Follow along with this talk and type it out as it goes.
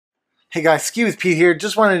Hey guys, Ski with Pete here.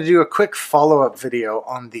 Just wanted to do a quick follow-up video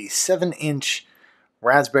on the 7-inch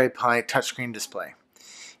Raspberry Pi touchscreen display.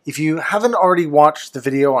 If you haven't already watched the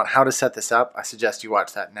video on how to set this up, I suggest you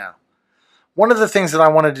watch that now. One of the things that I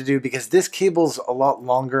wanted to do, because this cable's a lot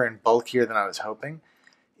longer and bulkier than I was hoping,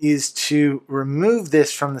 is to remove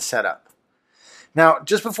this from the setup. Now,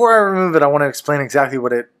 just before I remove it, I want to explain exactly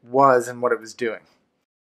what it was and what it was doing.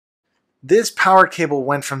 This power cable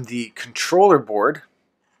went from the controller board,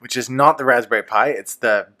 which is not the Raspberry Pi, it's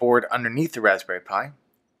the board underneath the Raspberry Pi.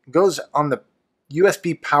 It goes on the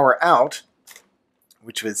USB power out,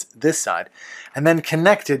 which was this side, and then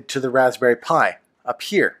connected to the Raspberry Pi up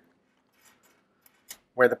here,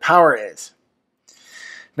 where the power is.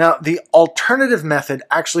 Now, the alternative method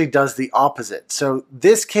actually does the opposite. So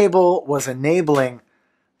this cable was enabling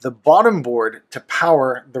the bottom board to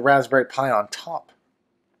power the Raspberry Pi on top.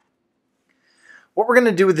 What we're going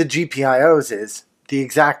to do with the GPIOs is the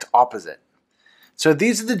exact opposite. So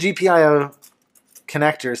these are the GPIO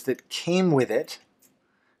connectors that came with it.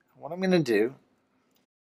 What I'm going to do,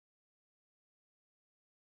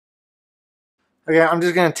 okay, I'm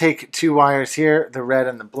just going to take two wires here, the red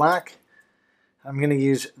and the black. I'm going to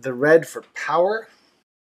use the red for power.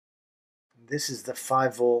 This is the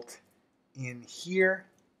 5 volt in here.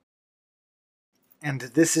 And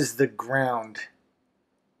this is the ground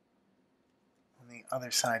on the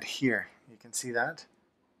other side here. You can see that.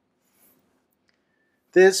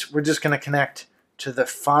 This we're just going to connect to the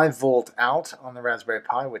 5 volt out on the Raspberry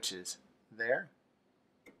Pi, which is there.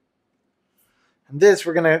 And this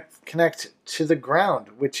we're going to connect to the ground,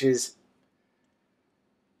 which is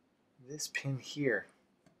this pin here.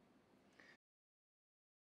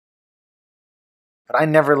 But I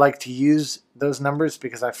never like to use those numbers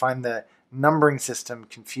because I find the numbering system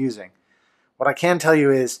confusing. What I can tell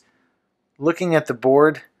you is, looking at the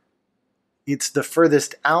board, it's the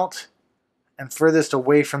furthest out and furthest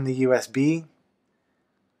away from the USB.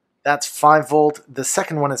 That's 5 volt. The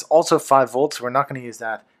second one is also 5 volts, so we're not going to use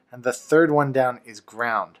that. And the third one down is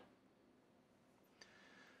ground.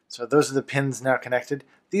 So those are the pins now connected.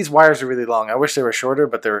 These wires are really long. I wish they were shorter,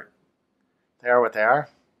 but they are what they are.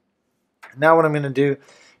 Now what I'm going to do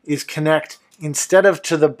is connect, instead of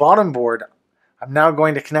to the bottom board, I'm now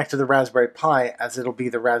going to connect to the Raspberry Pi, as it'll be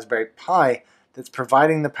the Raspberry Pi that's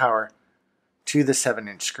providing the power to the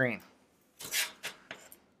 7-inch screen.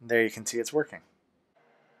 There you can see it's working.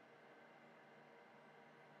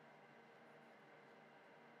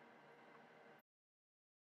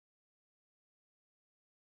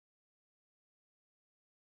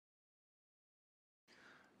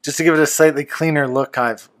 Just to give it a slightly cleaner look,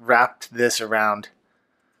 I've wrapped this around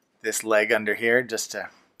this leg under here just to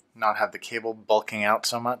not have the cable bulking out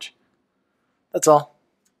so much. That's all.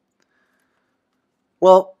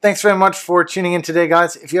 Well, thanks very much for tuning in today,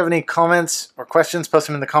 guys. If you have any comments or questions, post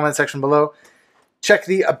them in the comment section below. Check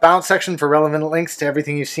the About section for relevant links to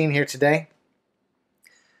everything you've seen here today.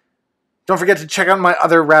 Don't forget to check out my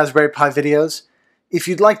other Raspberry Pi videos. If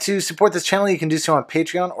you'd like to support this channel, you can do so on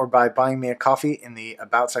Patreon or by buying me a coffee in the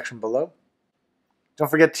About section below. Don't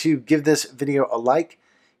forget to give this video a like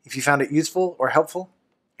if you found it useful or helpful.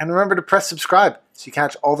 And remember to press subscribe so you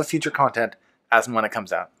catch all the future content as and when it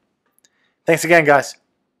comes out. Thanks again, guys.